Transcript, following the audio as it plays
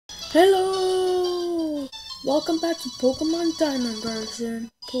Hello! Welcome back to Pokemon Diamond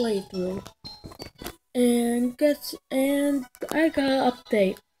version playthrough. And I got an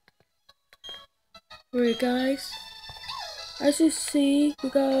update for you guys. As you see, we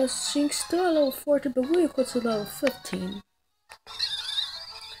got Shinx still at level 14, but we equal to level 15.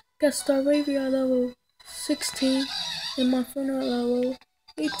 Got Staravia at level 16 and Monferno at level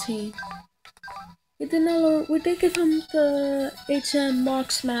 18. We did give him the HM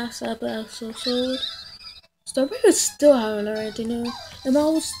Mark Smash episode, so Starbreaker still haven't learned anything new.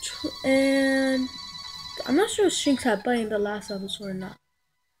 And I'm not sure if Shinx had bite in the last episode or not.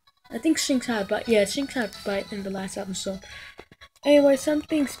 I think Shinx had bite. Yeah, Shinx had bite in the last episode. Anyway,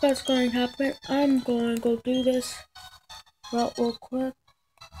 something special going to happen. I'm going to go do this real quick.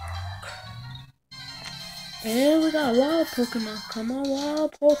 And we got a lot of Pokemon. Come on,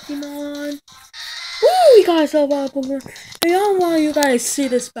 wild Pokemon. Woo! We got a lot of Pokemon. And I want you guys to see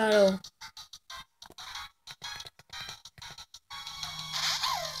this battle.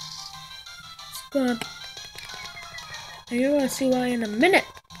 And you're gonna see why in a minute.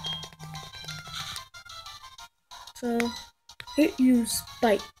 So, hit use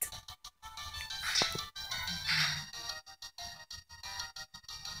bite.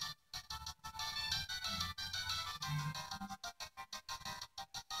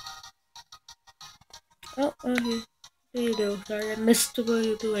 Oh, okay. There you go. Sorry, I missed what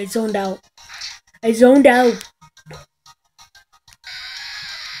you do. I zoned out.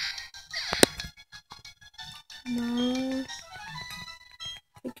 Come on.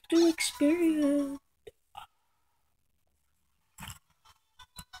 I can do experience.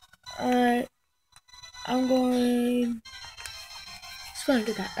 I'm going. It's fine to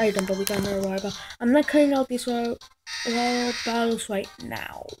get that item, but we got another rival. I'm not cutting out these wild battles right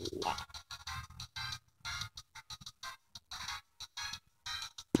now.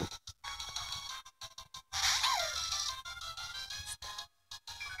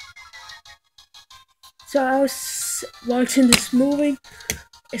 So I was watching this movie.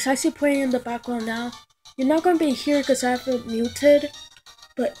 It's actually playing in the background now. You're not going to be here because I have it muted,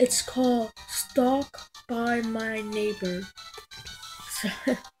 but it's called Stalk by My Neighbor. So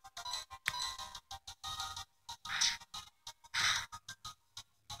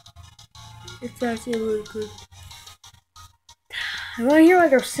it's actually really good. I want to hear what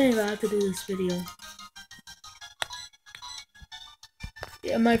they're saying, but I have to do this video.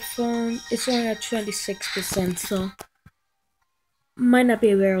 Yeah, my phone is only at 26%, so might not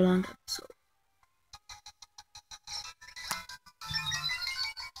be a very long episode.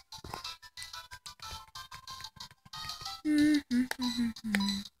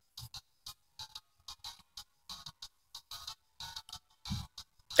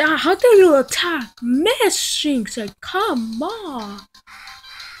 How dare you attack Miss Shinx? Like, come on.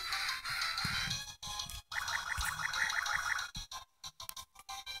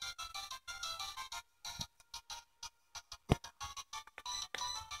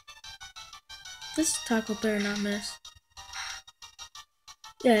 This tackle better not miss.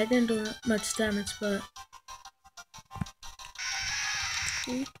 Yeah, it didn't do much damage, but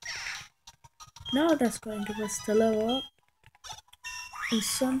see? Now that's going to give us the level up. And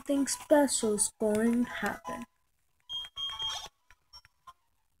something special is going to happen.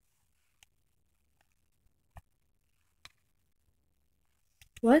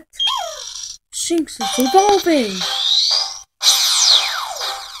 What? Shinx is evolving!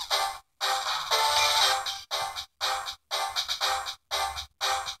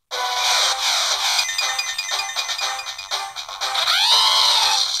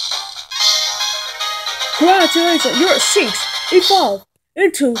 Congratulations, your Shinx evolved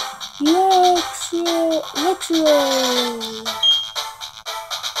into Luxray.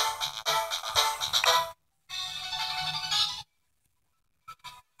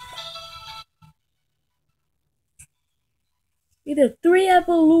 We did 3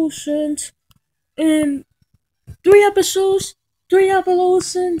 evolutions in 3 episodes, 3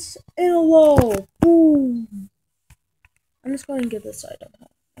 evolutions in a row. Boom! I'm just going to get this item.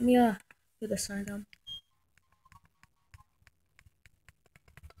 Let me get this item.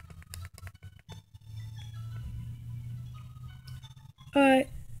 Alright.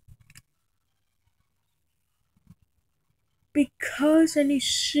 Because I need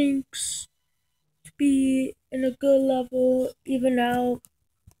Shinx to be in a good level, even out,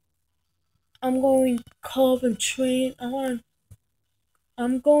 I'm going to carve and train.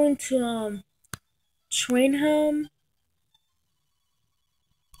 I'm going to train him,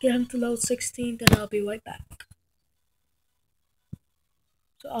 get him to level 16, then I'll be right back.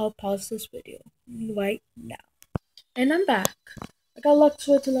 So I'll pause this video right now. And I'm back. I got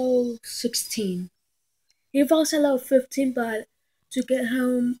Luxray to level 16. He falls at level 15, but to get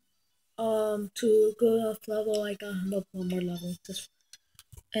him to go up level, I got him up one more level.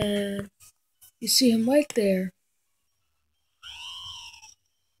 And you see him right there.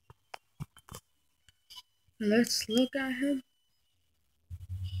 Let's look at him.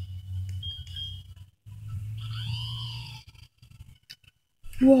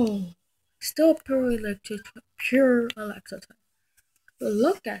 Whoa. Still pure electric type. But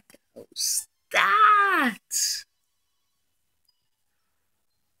look at those stats.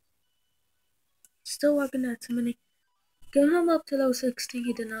 Still working at too many. Get him up to level 16,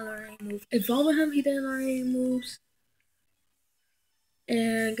 he did not learn any moves. Evolve him, he didn't learn any moves.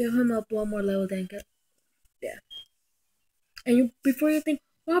 And give him up one more level, then get. Yeah. And you before you think,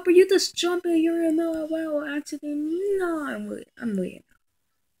 Robert, you just jump and you're in the middle of well accident. No, I'm waiting.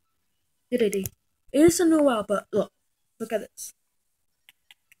 It is a new well, but look at this.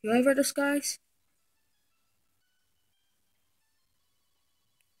 You ever this guys?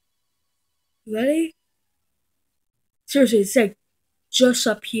 Ready? Seriously, it's like just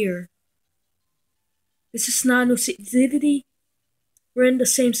up here. This is not new city. We're in the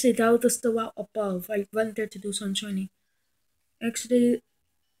same city. That was just the route above. I went there to do some training. Actually,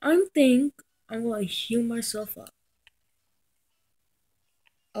 I think I'm gonna heal myself up.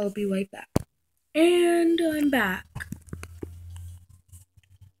 I'll be right back. And I'm back.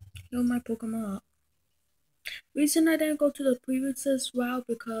 Heal my Pokemon up. Reason I didn't go to the previous route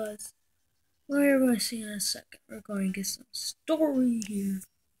because we're gonna see in a second. We're going to get some story here.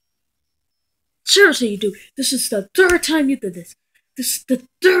 Seriously, dude, this is the third time you did this. This is the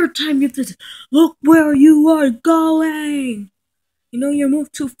third time you did this. Look where you are going. You know you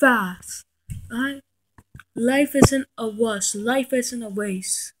move too fast. Alright? Life isn't a rush. Life isn't a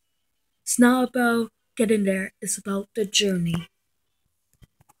race. It's not about getting there. It's about the journey.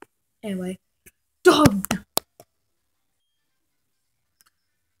 Anyway, dog.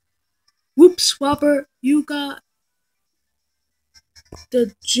 Whoops, Robert, you got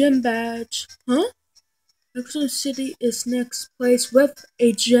the gym badge. Huh? Exxon City is next place with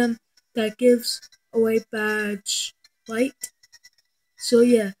a gym that gives away badge, right? So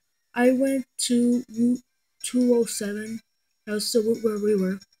yeah, I went to Route 207. That was the route where we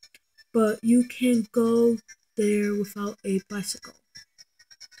were. But you can go there without a bicycle.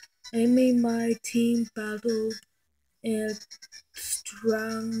 I made my team battle and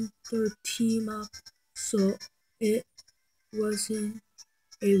stronger team up, so it wasn't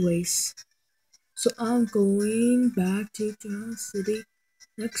a race. So I'm going back to Toronto City.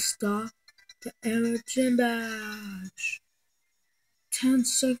 Next stop, the Gym badge. 10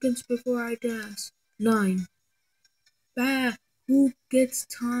 seconds before I dash. 9. Bah, who gets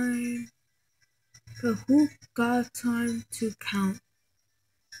time? But who got time to count?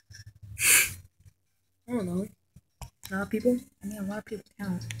 I don't know. A lot of people? I mean, a lot of people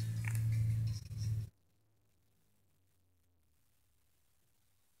count.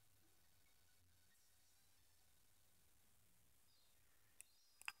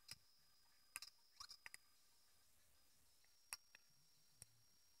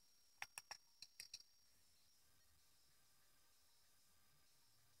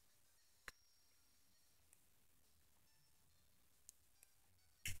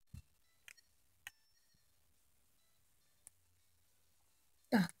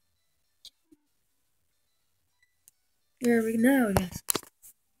 Ah, there we go, yes.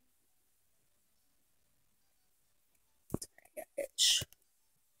 Itch.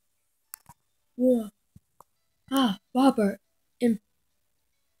 Whoa. Ah, Robert.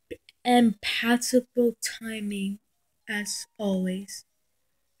 Impassable timing, as always.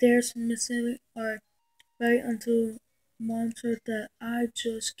 There's missing art right until monster that I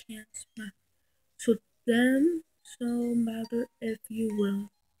just can't smash. So them, so matter if you will.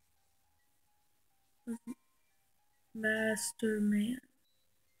 Master Man.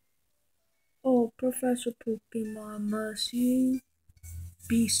 Oh, Professor Pokemon, must you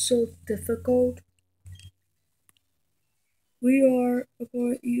be so difficult? We are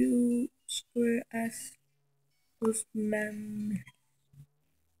about you square as Postman.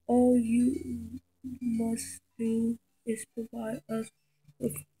 All you must do is provide us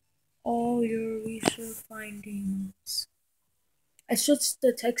with all your research findings. I switched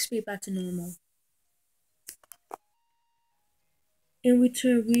the text speed back to normal. In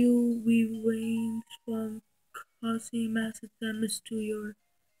return, we range from causing massive damage to your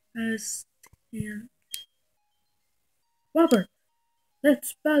ass and Robert,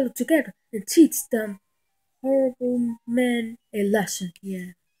 let's battle together and teach them horrible men a lesson.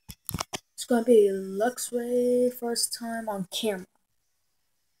 Yeah. It's gonna be Luxray first time on camera.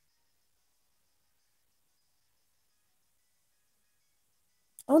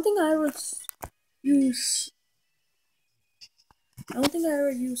 don't think I ever use. I don't think I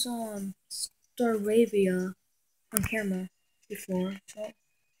ever use Staravia on camera before. So,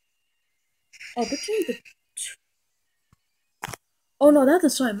 oh, between the. Oh no,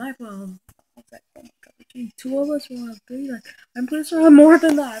 that's right. My phone. I was like, oh my god, between two of us, we'll have three. Like, I'm pretty sure I have more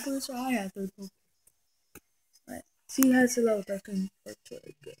than that. I'm pretty sure I had three. Right. See, has a level 13 for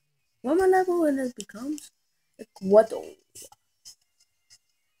very good. One more level and it becomes a Guado.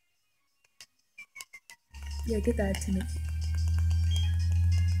 Yeah, get that to me.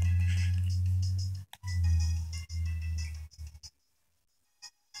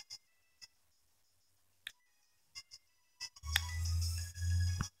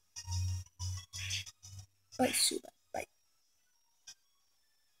 Right, super. Right.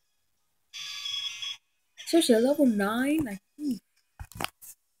 Seriously, level 9? Like,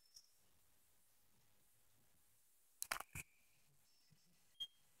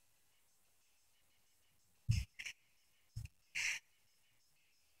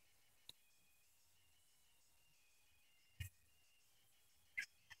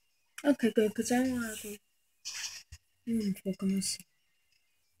 okay, good, because I want to go. Focus.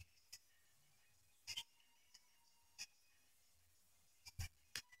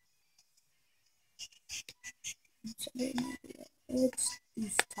 Let's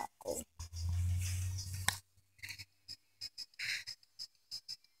use tackle.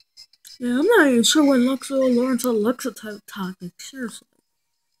 Yeah, I'm not even sure when Luxo will learn to Luxa type tactic. Seriously.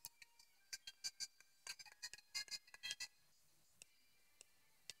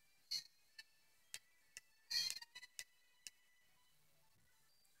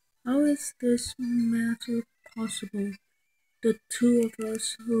 How is this matter possible? The two of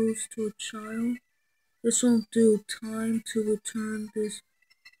us host to a child? This won't do. Time to return. This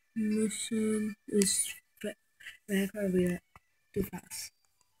mission is very too fast.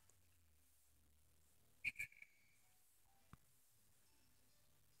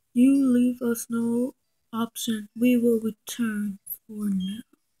 You leave us no option. We will for now.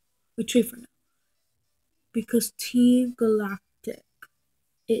 Retreat for now. Because Team Galactic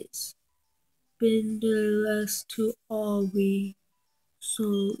is binderless to all we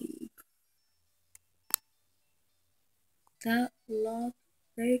solely. That lot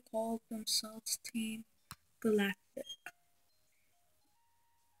they call themselves Team Galactic.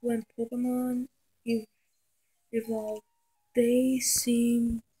 When Pokemon evolve, they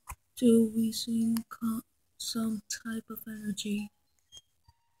seem to receive some type of energy.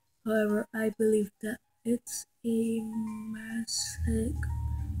 However, I believe that it's a massive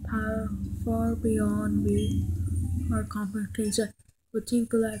power far beyond our comprehension. Would Team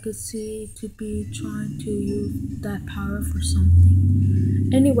Galactic seem to be trying to use that power for something.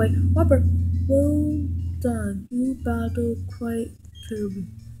 Anyway, Robert, well done. You battled quite terribly.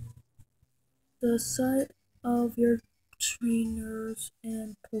 The sight of your trainers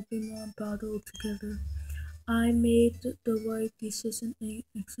and Pokemon battle together, I made the right decision and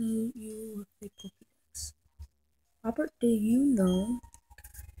extended you with a Pokédex. Robert, did you know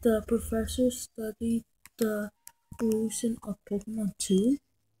the professor studied the evolution of Pokemon too?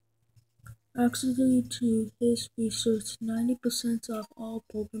 Actually, to his research, 90% of all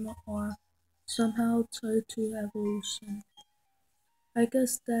Pokemon are somehow tied to evolution. I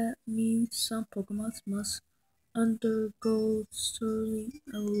guess that means some Pokemon must undergo certain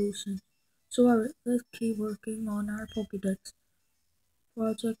evolution. So alright, let's keep working on our Pokédex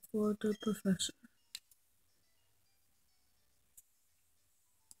project for the professor.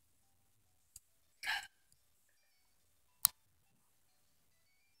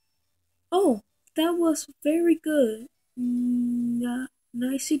 Oh, that was very good.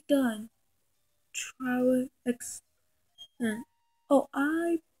 Nicely done. Travel excellent. Oh,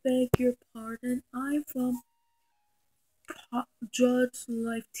 I beg your pardon. I'm from Judge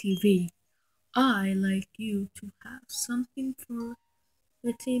Life TV. I like you to have something for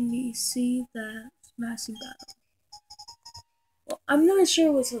letting me see that smashing battle. Well, I'm not sure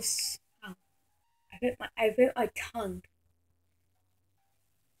it was a. Oh, I bit my tongue.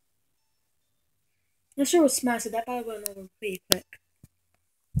 Not sure it was smashing. That battle went over pretty quick.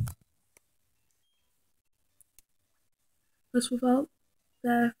 Because without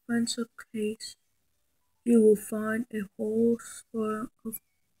that friendship case, you will find a whole swarm of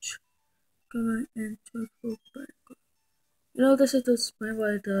government and truthful bank. You know, this is the spring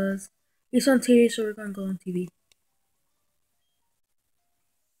what it does. He's on TV, so we're gonna go on TV.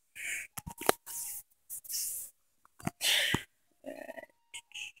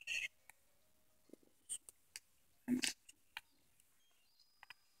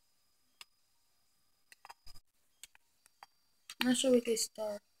 I'm not sure we can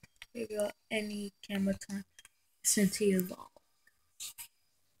start maybe any camera time since he evolved.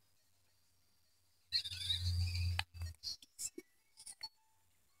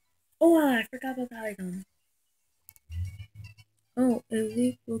 Oh, I forgot about the item. Oh,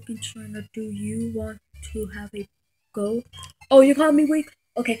 elite looking trainer, do you want to have a go? Oh, you call me weak?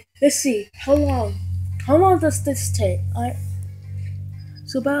 Okay, let's see. How long? How long does this take?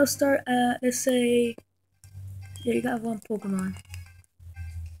 So battle start at, let's say, yeah, you got one Pokemon.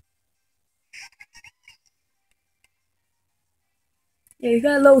 Yeah, you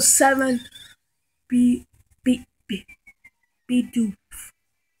got level 7. B, B, B, B, do.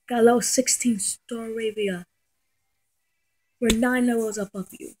 Got level 16 Staravia. We're 9 levels above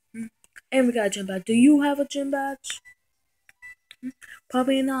you. And we got a gym badge. Do you have a gym badge?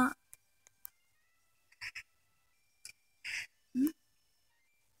 Probably not. Hmm?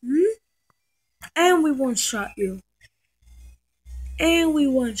 Hmm? And we one shot you. And we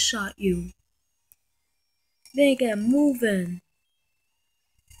one shot you. Then get moving.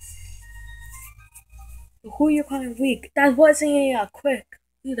 Who you calling weak? That wasn't quick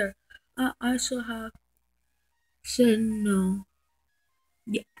either. I should have said no.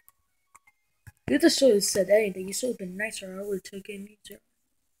 Yeah. You just should have said anything. You should have been nicer. I would have taken it easier.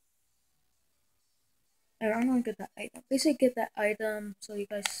 And I'm gonna get that item. Basically, get that item so you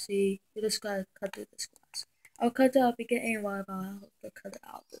guys see. You just gotta cut through this class. I'll cut it out beginning while I'll cut it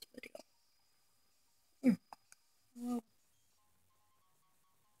out this video. Well,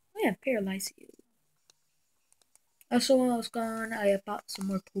 yeah, paralyze you. Also, when I was gone, I bought some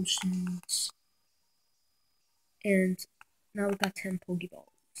more potions. And now we got 10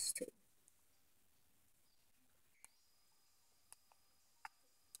 Pokeballs too.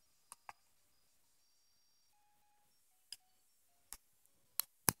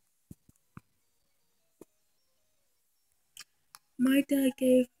 My dad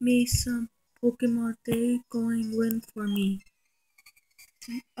gave me some Pokemon Day going win for me.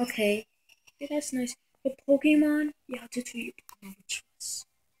 Okay. Yeah, that's nice. But Pokemon, you have to treat your Pokemon with trust.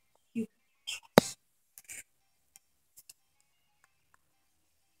 You trust.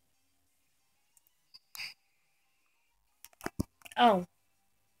 Oh.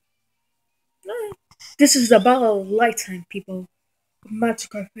 Alright. This is the battle of lifetime, people.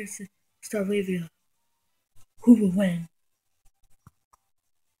 Magikarp versus Staravia. Who will win?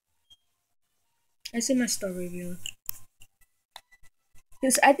 I say my Staravia.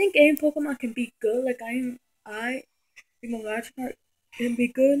 Because I think any Pokemon can be good. Like I think a Magikarp can be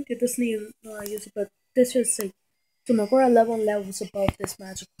good. It doesn't even know I use it, but this is like to my core 11 levels above this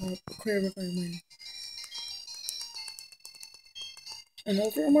Magikarp. Clear we're gonna win. And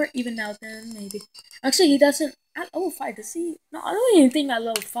over more even now then maybe. Actually he doesn't at level 5 does he? No, I don't even think at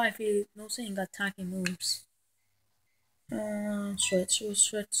level 5 he knows he ain't got attacking moves. Switch. We'll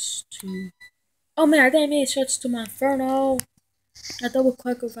switch to. Oh man, I didn't mean to switch to my Inferno. I double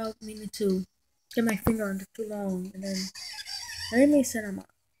click without meaning to get my finger under too long, and then I didn't mean to set him up.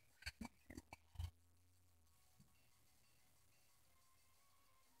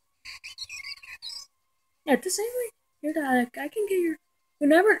 Yeah, this ain't like you're that I can get your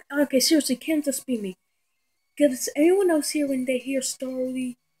whenever. Okay, seriously, can't just be me. Because anyone else here when they hear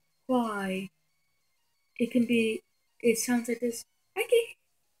Starly cry, it can be. It sounds like this. I can.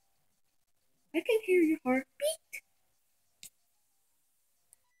 I can hear your heartbeat.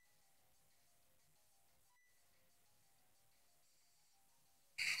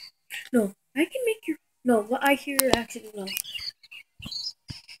 No, I can make your. No, what I hear actually no.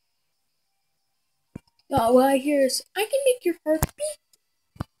 No, what I hear is I can make your heart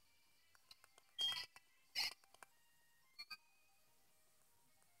beat.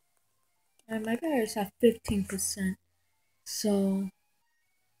 And my battery's at 15%. So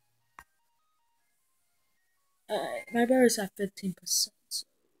my battery's at 15%. So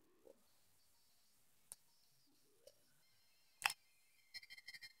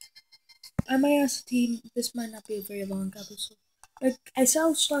I might ask the team. This might not be a very long episode. Like I said,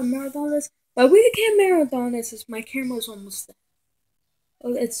 I'll start marathon this, but we can't marathon this. As my camera's almost there.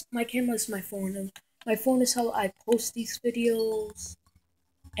 Oh, it's my camera is my phone, and my phone is how I post these videos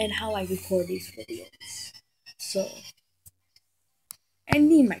and how I record these videos. So I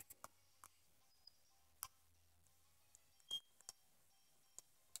need my.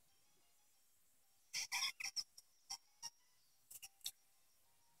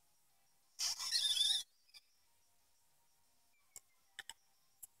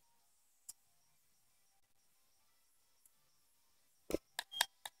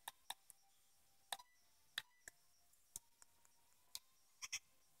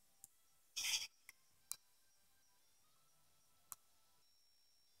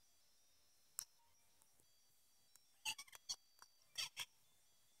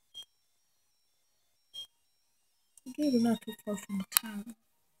 Okay, we're not too far from the town.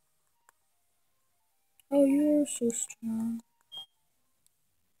 Oh, you're so strong.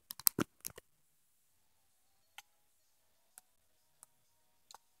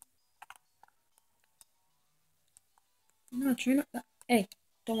 No, you're not. Hey,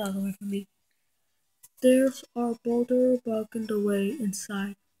 don't walk away from me. There's our boulder blocking the way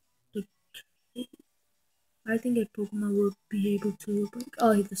inside the cave. I think a Pokemon would be able to break.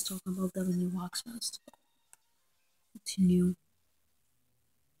 Oh, he was talking about the new Rocks Festival. Continue.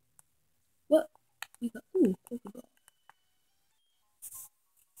 What? We got. Ooh, Pokeball.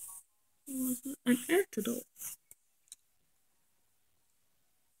 What was it? An antidote.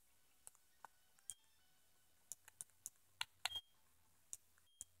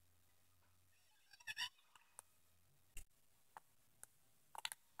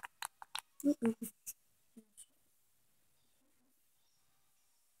 Uh-oh.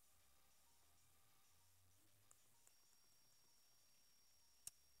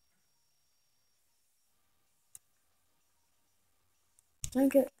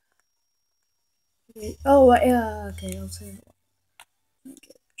 Drink it. Okay. Oh, yeah. Okay, I'll say it. Drink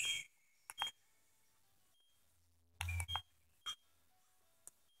it.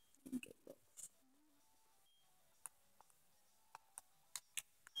 Drink it.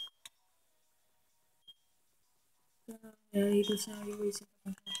 Yeah, you can sound your reason.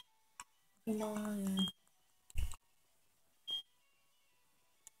 Come on, yeah.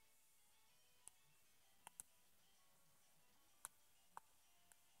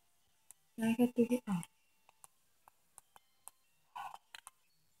 Can I get to it? Oh.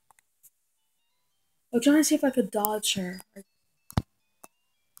 I'm trying to see if I could dodge her.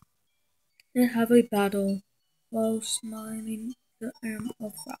 And have a battle while smiling the arm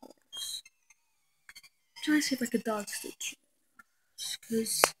of flowers. I'm trying to see if I could dodge the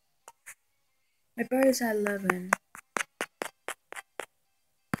because my bird is at 11.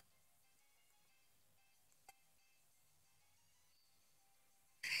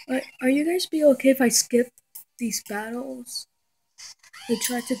 Are you guys be okay if I skip these battles? I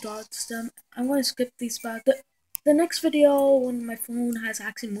try to dodge them. I'm gonna skip these battles. The next video, when my phone has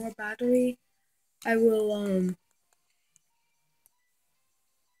actually more battery, I will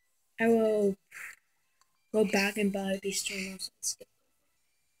I will go back and buy these journals and skip.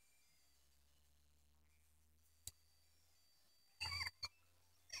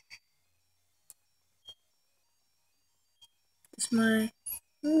 It's my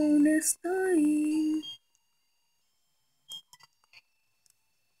phone is dying.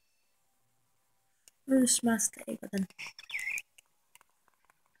 I'm gonna smash the A button.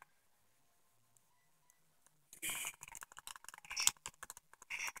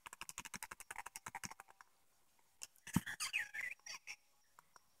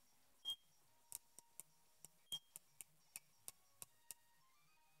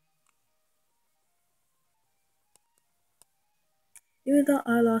 Even though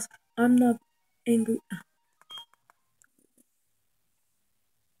I lost, I'm not angry.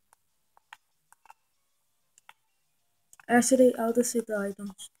 Actually, I'll just say the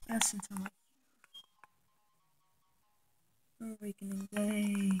items. Essence on awakening.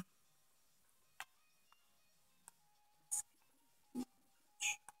 Yay.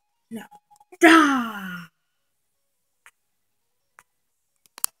 Now. Da!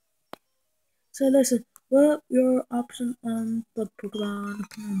 So listen, what your option on the Pokemon?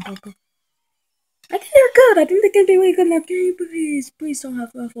 I think they're good. I think they can be really good in that game. Please don't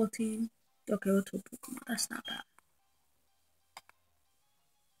have a 14. Okay, we'll two Pokemon. That's not bad.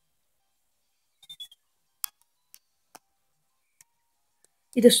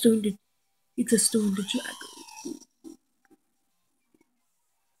 It's a stone. It's a stone the dragon.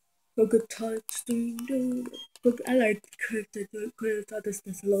 A good type stone. Look, I like the thought this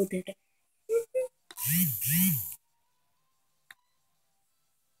loaded.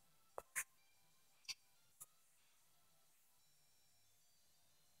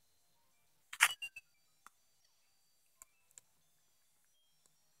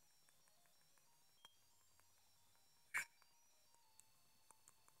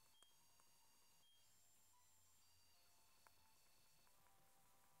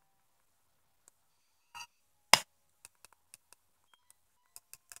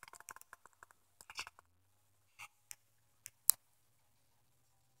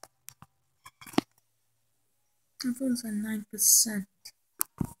 My phone's at 9%.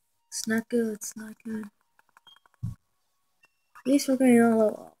 It's not good. It's not good. At least we're getting a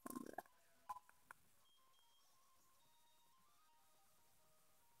little.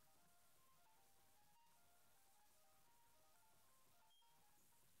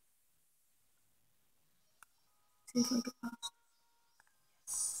 Seems like a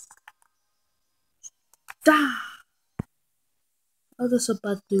pass. Da! Oh, that's a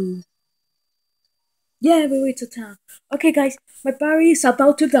bad dude. Yeah, we wait to town. Okay, guys, my battery is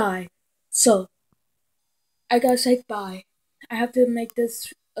about to die. So, I gotta say bye. I have to make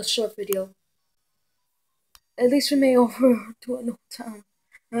this a short video. At least we made over to a new town.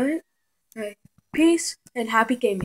 Alright? Alright. Peace and happy gaming.